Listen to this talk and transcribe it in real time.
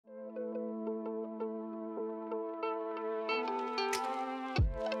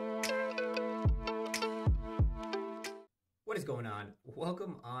What is going on?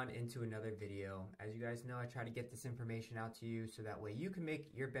 Welcome on into another video. As you guys know, I try to get this information out to you so that way you can make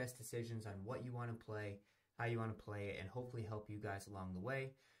your best decisions on what you want to play, how you want to play it, and hopefully help you guys along the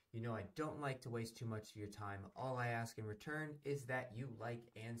way. You know I don't like to waste too much of your time. All I ask in return is that you like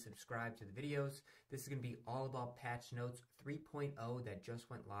and subscribe to the videos. This is going to be all about patch notes 3.0 that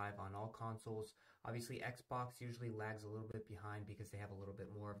just went live on all consoles. Obviously, Xbox usually lags a little bit behind because they have a little bit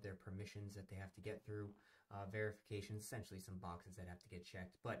more of their permissions that they have to get through. Verifications, essentially some boxes that have to get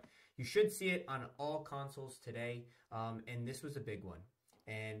checked. But you should see it on all consoles today, and this was a big one.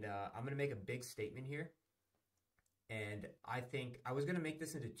 And I'm going to make a big statement here. And I think I was going to make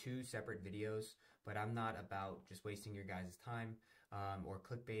this into two separate videos, but I'm not about just wasting your guys' time or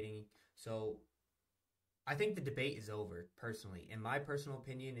clickbaiting. So I think the debate is over, personally. In my personal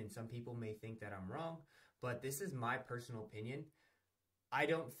opinion, and some people may think that I'm wrong, but this is my personal opinion. I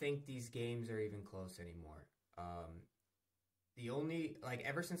don't think these games are even close anymore.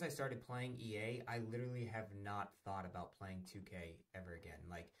 Ever since I started playing EA, I literally have not thought about playing 2K ever again.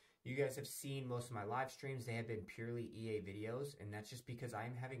 Like, you guys have seen most of my live streams, they have been purely EA videos, and that's just because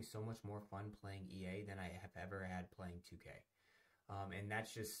I'm having so much more fun playing EA than I have ever had playing 2K. And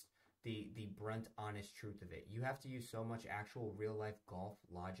that's just the brunt, honest truth of it. You have to use so much actual real-life golf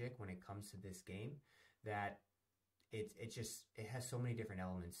logic when it comes to this game that it has so many different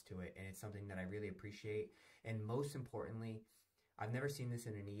elements to it, and it's something that I really appreciate. And most importantly, I've never seen this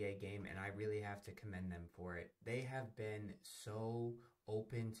in an EA game, and I really have to commend them for it. They have been so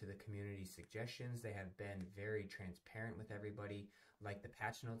open to the community suggestions. They have been very transparent with everybody. Like, the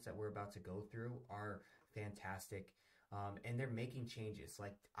patch notes that we're about to go through are fantastic, and they're making changes.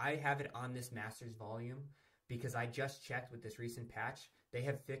 Like, I have it on this Masters volume because I just checked with this recent patch. They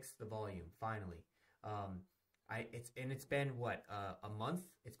have fixed the volume, finally. It's been what, a month?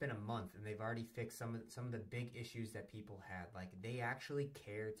 It's been a month, and they've already fixed some of the big issues that people had. Like, they actually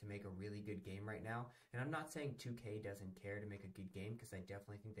care to make a really good game right now. And I'm not saying 2K doesn't care to make a good game, because I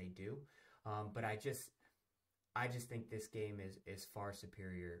definitely think they do. But I just think this game is far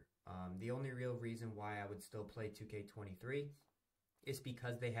superior. The only real reason why I would still play 2K23 is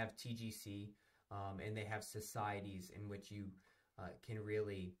because they have TGC, and they have societies in which you can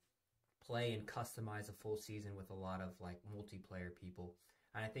really play and customize a full season with a lot of like multiplayer people,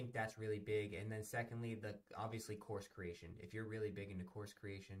 and I think that's really big. And then secondly, obviously course creation. If you're really big into course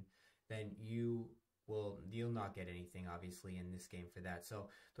creation, then you'll not get anything obviously in this game for that. So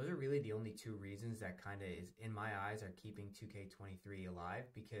those are really the only two reasons that kind of is, in my eyes, are keeping 2K23 alive,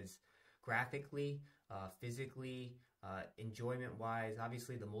 because graphically, physically, enjoyment-wise,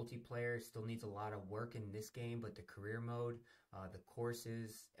 obviously the multiplayer still needs a lot of work in this game, but the career mode, the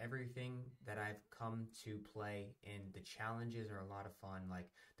courses, everything that I've come to play, and the challenges are a lot of fun. Like,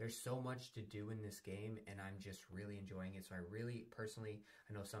 there's so much to do in this game, and I'm just really enjoying it. So I really, personally,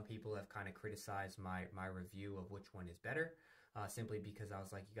 I know some people have kind of criticized my review of which one is better, simply because I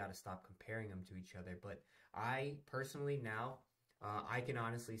was like, you got to stop comparing them to each other. But I personally now, I can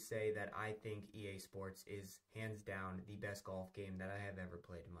honestly say that I think EA Sports is hands down the best golf game that I have ever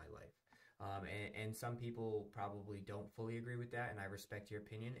played in my life. And some people probably don't fully agree with that, and I respect your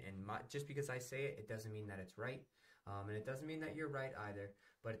opinion. And just because I say it, it doesn't mean that it's right. And it doesn't mean that you're right either.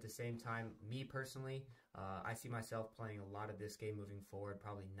 But at the same time, me personally, I see myself playing a lot of this game moving forward,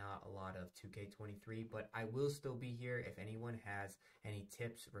 probably not a lot of 2K23, but I will still be here if anyone has any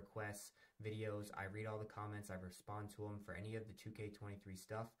tips, requests, videos. I read all the comments, I respond to them for any of the 2K23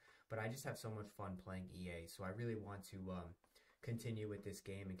 stuff, but I just have so much fun playing EA, so I really want to continue with this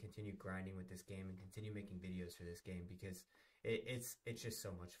game and continue grinding with this game and continue making videos for this game, because it's just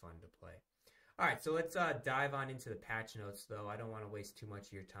so much fun to play. Alright, so let's dive on into the patch notes, though. I don't want to waste too much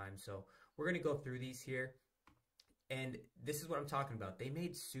of your time, so we're going to go through these here. And this is what I'm talking about. They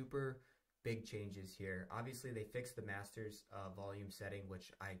made super big changes here. Obviously, they fixed the Masters volume setting,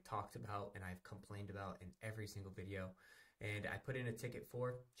 which I talked about and I've complained about in every single video. And I put in a ticket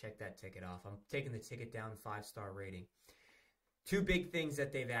for, check that ticket off. I'm taking the ticket down, 5-star rating. Two big things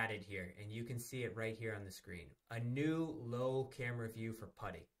that they've added here, and you can see it right here on the screen. A new low camera view for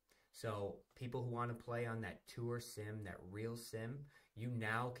putting. So people who want to play on that tour sim, that real sim, you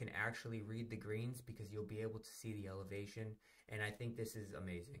now can actually read the greens because you'll be able to see the elevation, and I think this is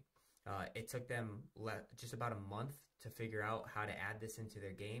amazing. It took them just about a month to figure out how to add this into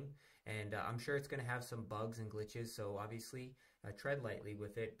their game, and I'm sure it's going to have some bugs and glitches, so obviously tread lightly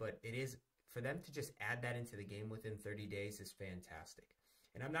with it, but it is, for them to just add that into the game within 30 days is fantastic.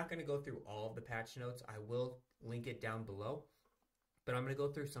 And I'm not going to go through all of the patch notes. I will link it down below, but I'm going to go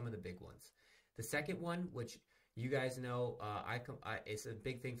through some of the big ones. The second one, which you guys know, it's a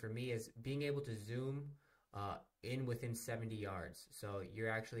big thing for me, is being able to zoom in within 70 yards. So you're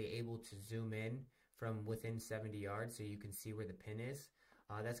actually able to zoom in from within 70 yards so you can see where the pin is.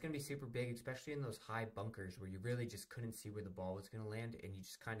 That's going to be super big, especially in those high bunkers where you really just couldn't see where the ball was going to land, and you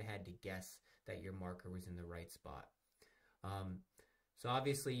just kind of had to guess that your marker was in the right spot. So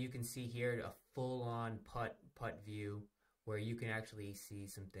obviously you can see here a full-on putt view where you can actually see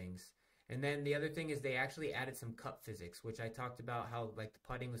some things. And then the other thing is they actually added some cup physics, which I talked about how like the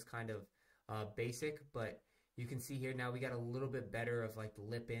putting was kind of basic, but you can see here now we got a little bit better of like the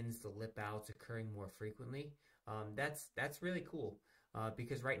lip ins, the lip outs occurring more frequently. That's really cool.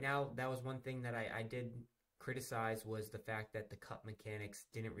 Because right now, that was one thing that I did criticize was the fact that the cup mechanics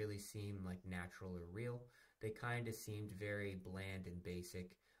didn't really seem like natural or real. They kind of seemed very bland and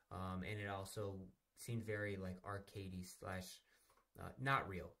basic, and it also seemed very like arcadey slash not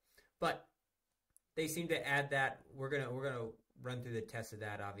real. But they seem to add that. We're gonna run through the test of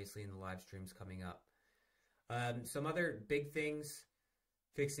that obviously in the live streams coming up. Some other big things.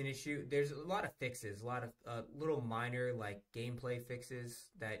 Fix an issue. There's a lot of fixes, a lot of little minor like gameplay fixes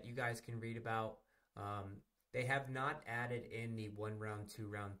that you guys can read about. They have not added in the 1 round, 2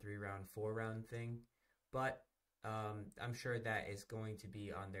 round, 3 round, 4 round thing, but I'm sure that is going to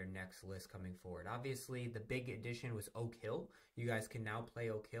be on their next list coming forward. Obviously, the big addition was Oak Hill. You guys can now play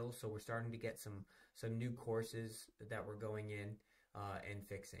Oak Hill, so we're starting to get some new courses that we're going in and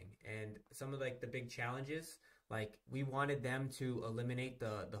fixing. And some of like the big challenges. Like, we wanted them to eliminate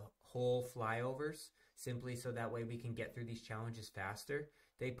the whole flyovers simply so that way we can get through these challenges faster.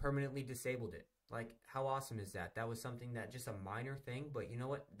 They permanently disabled it. Like, how awesome is that? That was something that just a minor thing, but you know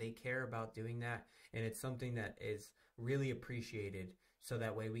what? They care about doing that, and it's something that is really appreciated so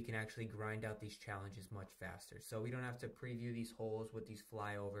that way we can actually grind out these challenges much faster. So we don't have to preview these holes with these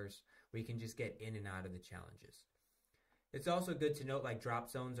flyovers. We can just get in and out of the challenges. It's also good to note like drop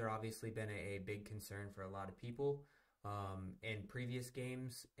zones are obviously been a big concern for a lot of people in previous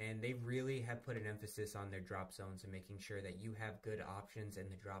games, and they really have put an emphasis on their drop zones and making sure that you have good options and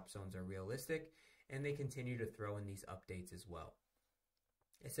the drop zones are realistic, and they continue to throw in these updates as well.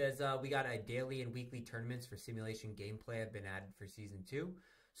 It says we got a daily and weekly tournaments for simulation gameplay have been added for Season 2.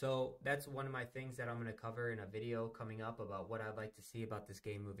 So that's one of my things that I'm going to cover in a video coming up about what I'd like to see about this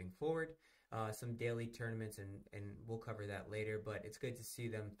game moving forward. Some daily tournaments, and we'll cover that later, but it's good to see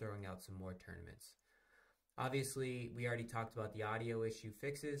them throwing out some more tournaments. Obviously, we already talked about the audio issue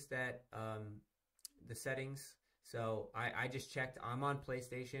fixes that the settings. So I just checked. I'm on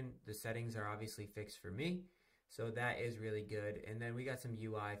PlayStation. The settings are obviously fixed for me. So that is really good. And then we got some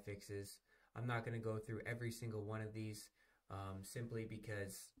UI fixes. I'm not going to go through every single one of these simply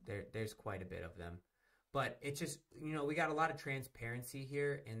because there's quite a bit of them. But it's just, you know, we got a lot of transparency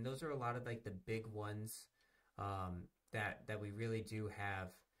here, and those are a lot of like the big ones that we really do have.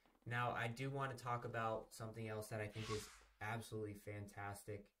 Now, I do want to talk about something else that I think is absolutely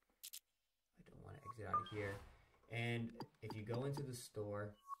fantastic. I don't want to exit out of here. And if you go into the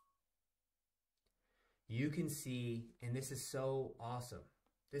store, you can see, and this is so awesome.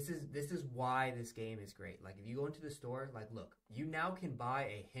 This is why this game is great. Like, if you go into the store, like, look, you now can buy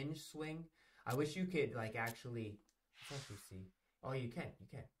a hinge swing. I wish you could, like, let's actually see. Oh, you can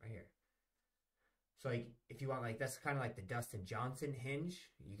right here. So, like, if you want, like, that's kind of like the Dustin Johnson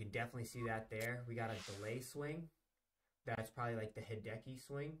hinge. You can definitely see that there. We got a delay swing. That's probably like the Hideki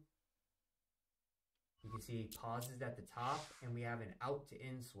swing. You can see pauses at the top, and we have an out to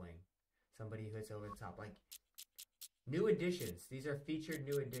in swing. Somebody who hits over the top. Like, new additions. These are featured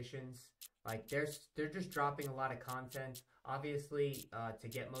new additions. Like, they're just dropping a lot of content. Obviously, to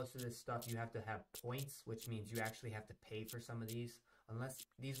get most of this stuff, you have to have points, which means you actually have to pay for some of these. Unless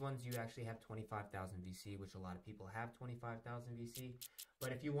these ones, you actually have 25,000 VC, which a lot of people have 25,000 VC.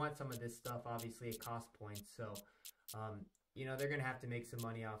 But if you want some of this stuff, obviously it costs points. So, you know, they're going to have to make some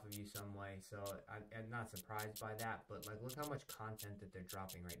money off of you some way. So I'm not surprised by that. But, like, look how much content that they're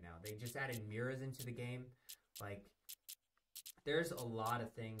dropping right now. They just added mirrors into the game. Like, there's a lot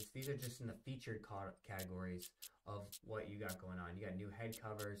of things. These are just in the featured categories of what you got going on. You got new head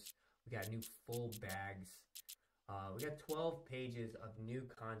covers. We got new full bags. We got 12 pages of new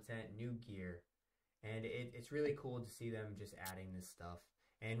content, new gear. And it's really cool to see them just adding this stuff.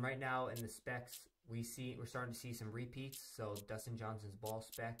 And right now in the specs, we're starting to see some repeats. So Dustin Johnson's ball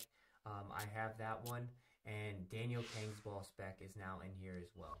spec, I have that one. And Daniel Kang's ball spec is now in here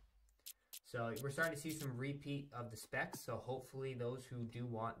as well. So we're starting to see some repeat of the specs. So hopefully those who do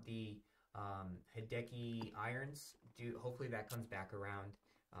want the Hideki irons, hopefully that comes back around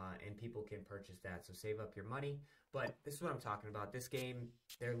and people can purchase that. So save up your money. But this is what I'm talking about. This game,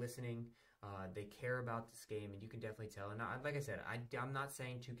 they're listening. They care about this game, and you can definitely tell. And like I said, I'm not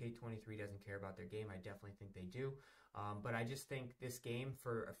saying 2K23 doesn't care about their game. I definitely think they do. But I just think this game,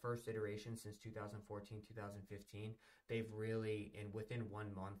 for a first iteration since 2014, 2015, they've really, and within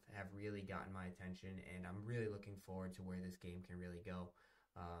 1 month, have really gotten my attention. And I'm really looking forward to where this game can really go.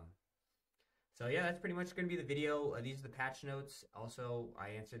 So yeah, that's pretty much going to be the video. These are the patch notes. Also, I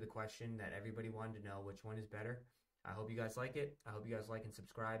answered the question that everybody wanted to know, which one is better. I hope you guys like it. I hope you guys like and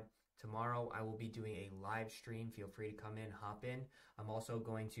subscribe. Tomorrow, I will be doing a live stream. Feel free to come in, hop in. I'm also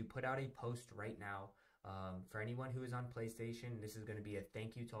going to put out a post right now for anyone who is on PlayStation. This is going to be a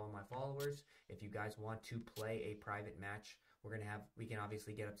thank you to all my followers. If you guys want to play a private match, we can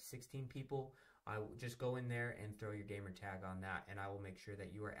obviously get up to 16 people. I will just go in there and throw your gamer tag on that, and I will make sure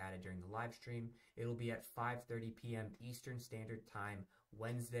that you are added during the live stream. It'll be at 5:30 p.m. Eastern Standard Time,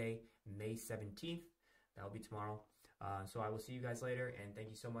 Wednesday, May 17th. That will be tomorrow. So I will see you guys later, and thank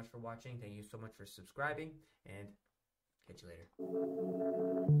you so much for watching. Thank you so much for subscribing, and catch you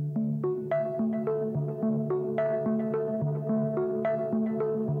later.